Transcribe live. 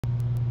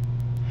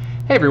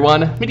Hey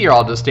everyone,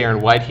 meteorologist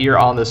Aaron White here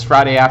on this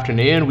Friday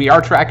afternoon. We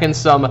are tracking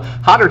some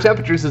hotter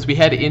temperatures as we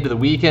head into the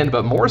weekend,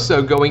 but more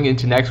so going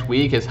into next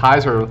week as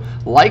highs are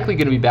likely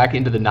going to be back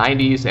into the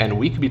 90s, and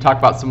we could be talking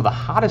about some of the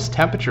hottest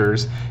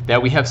temperatures that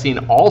we have seen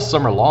all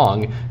summer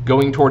long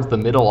going towards the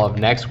middle of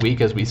next week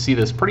as we see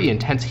this pretty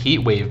intense heat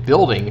wave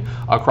building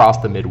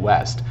across the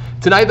Midwest.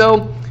 Tonight though,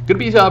 going to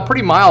be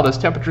pretty mild as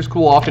temperatures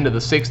cool off into the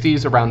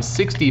 60s, around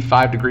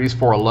 65 degrees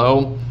for a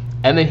low.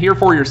 And then here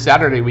for your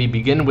Saturday, we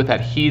begin with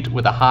that heat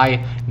with a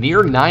high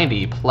near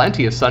 90,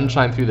 plenty of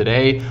sunshine through the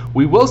day.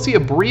 We will see a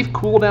brief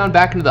cool down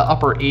back into the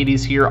upper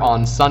 80s here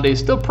on Sunday,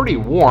 still pretty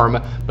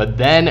warm, but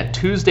then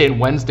Tuesday and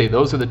Wednesday,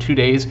 those are the 2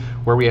 days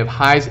where we have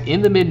highs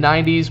in the mid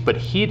 90s, but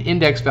heat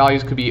index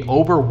values could be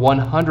over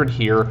 100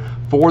 here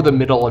for the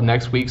middle of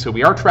next week. So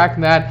we are tracking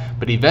that,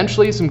 but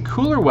eventually some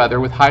cooler weather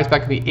with highs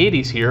back in the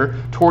 80s here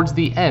towards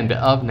the end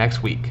of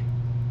next week.